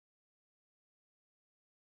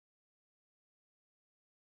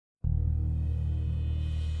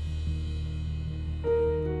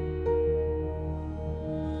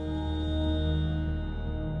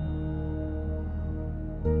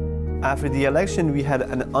After the election, we had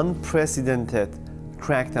an unprecedented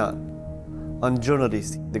crackdown on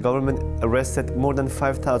journalists. The government arrested more than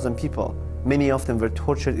 5,000 people. Many of them were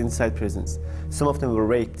tortured inside prisons. Some of them were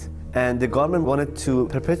raped. And the government wanted to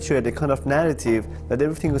perpetuate a kind of narrative that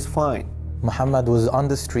everything was fine. Mohammad was on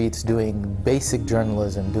the streets doing basic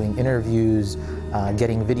journalism, doing interviews,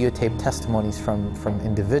 getting videotaped testimonies from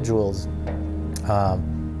individuals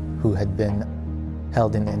who had been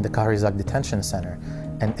held in the Kahrizak detention center,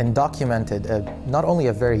 and documented not only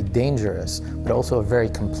a very dangerous, but also a very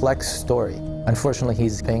complex story. Unfortunately,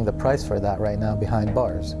 he's paying the price for that right now behind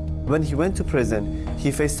bars. When he went to prison,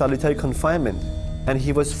 he faced solitary confinement, and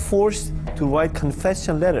he was forced to write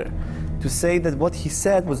confession letter to say that what he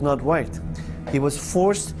said was not right. He was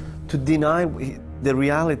forced to deny the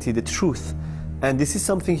reality, the truth, and this is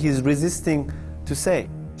something he's resisting to say.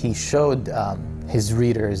 He showed his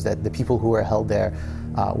readers that the people who were held there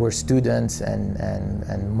were students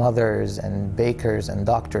and mothers and bakers and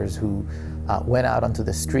doctors who went out onto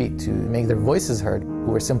the street to make their voices heard,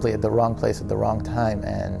 who were simply at the wrong place at the wrong time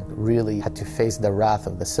and really had to face the wrath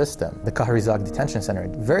of the system. The Kahrizak detention center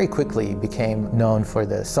very quickly became known for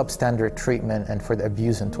the substandard treatment and for the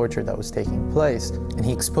abuse and torture that was taking place, and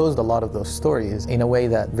he exposed a lot of those stories in a way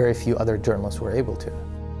that very few other journalists were able to.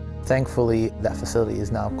 Thankfully, that facility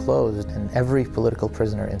is now closed, and every political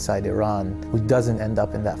prisoner inside Iran who doesn't end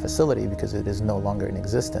up in that facility because it is no longer in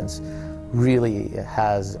existence really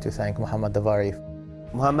has to thank Mohammad Davari.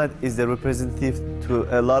 Mohammad is the representative to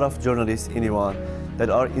a lot of journalists in Iran that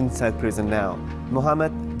are inside prison now.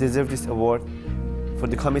 Mohammad deserves this award for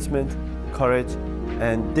the commitment, courage,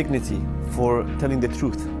 and dignity for telling the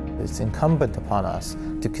truth. It's incumbent upon us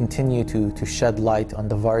to continue to shed light on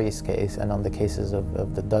Davari's case and on the cases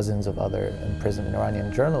of the dozens of other imprisoned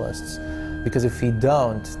Iranian journalists, because if we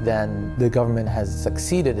don't, then the government has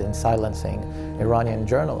succeeded in silencing Iranian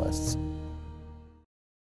journalists.